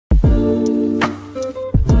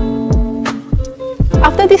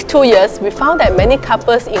these 2 years, we found that many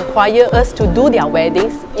couples inquire us to do their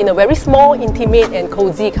weddings in a very small, intimate and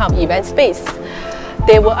cozy kind of event space.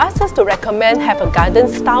 They will ask us to recommend have a garden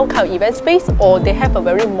style kind of event space, or they have a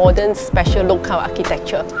very modern special look kind of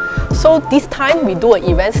architecture. So this time we do an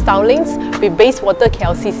event stylings with Bayswater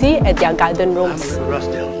KLCC at their garden rooms.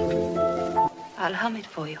 I'll hum it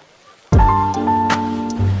for you.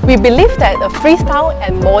 We believe that a freestyle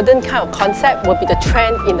and modern kind of concept will be the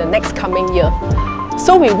trend in the next coming year.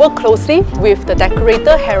 So we work closely with the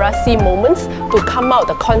decorator Hera-C Moments to come out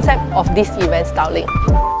the concept of this event styling.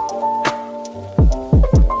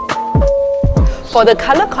 For the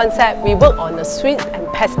color concept, we work on a sweet and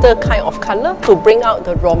pastel kind of color to bring out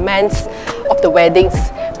the romance of the weddings.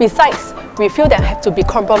 Besides, we feel that have to be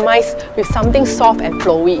compromised with something soft and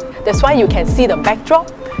flowy. That's why you can see the backdrop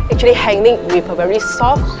actually hanging with a very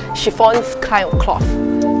soft chiffon kind of cloth.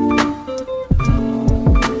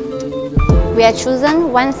 We have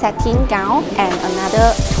chosen one satin gown and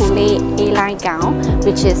another tulle A-line gown,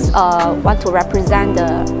 which is want to represent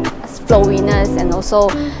the flowiness and also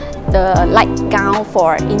the light gown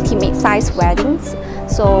for intimate size weddings.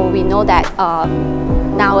 So we know that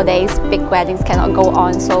nowadays big weddings cannot go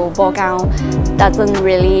on, so ball gown doesn't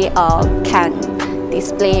really can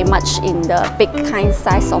display much in the big kind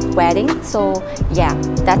size of wedding. So yeah,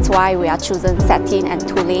 that's why we are choosing satin and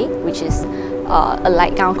tulle, which is a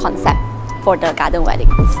light gown concept for the garden weddings.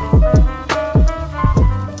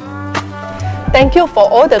 Thank you for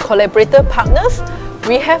all the collaborator partners.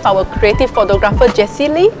 We have our creative photographer Jessie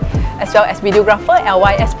Lee, as well as videographer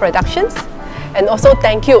LYS Productions. And also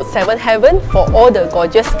thank you Seven Heaven for all the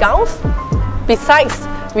gorgeous gowns. Besides,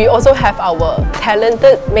 we also have our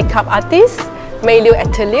talented makeup artist, Mei Liu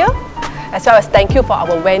Atelier, as well as thank you for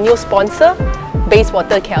our venue sponsor,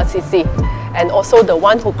 Bayswater KLCC, and also the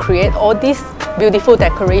one who create all these beautiful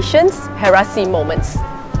decorations, Hera-C Moments.